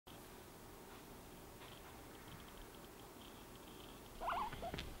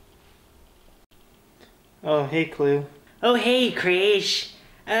Oh, hey, Clue. Oh, hey, Krish.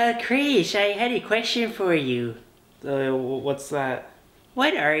 Krish, I had a question for you. What's that?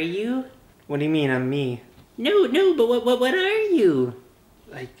 What are you? What do you mean, I'm me? No, but what are you?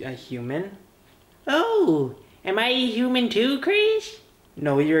 A human? Oh, am I a human too, Krish?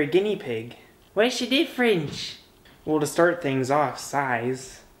 No, you're a guinea pig. What's the difference? Well, to start things off,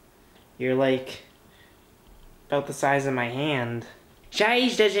 size. You're about the size of my hand.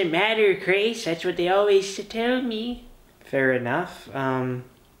 Size doesn't matter, Krish. That's what they always tell me. Fair enough.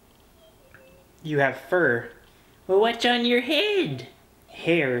 You have fur. Well, what's on your head?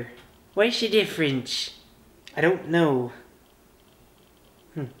 Hair. What's the difference? I don't know.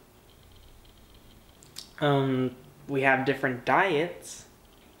 We have different diets.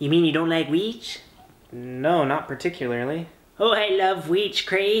 You mean you don't like wheat? No, not particularly. Oh, I love wheat,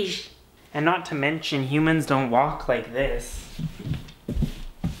 Krish. And not to mention, humans don't walk like this.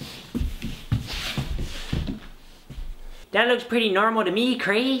 That looks pretty normal to me,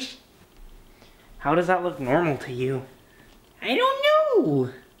 Krish. How does that look normal to you? I don't know.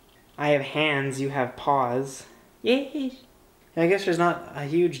 I have hands, you have paws. Yes. I guess there's not a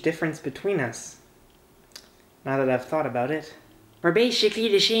huge difference between us. Now that I've thought about it. We're basically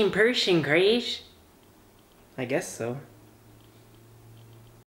the same person, Krish. I guess so.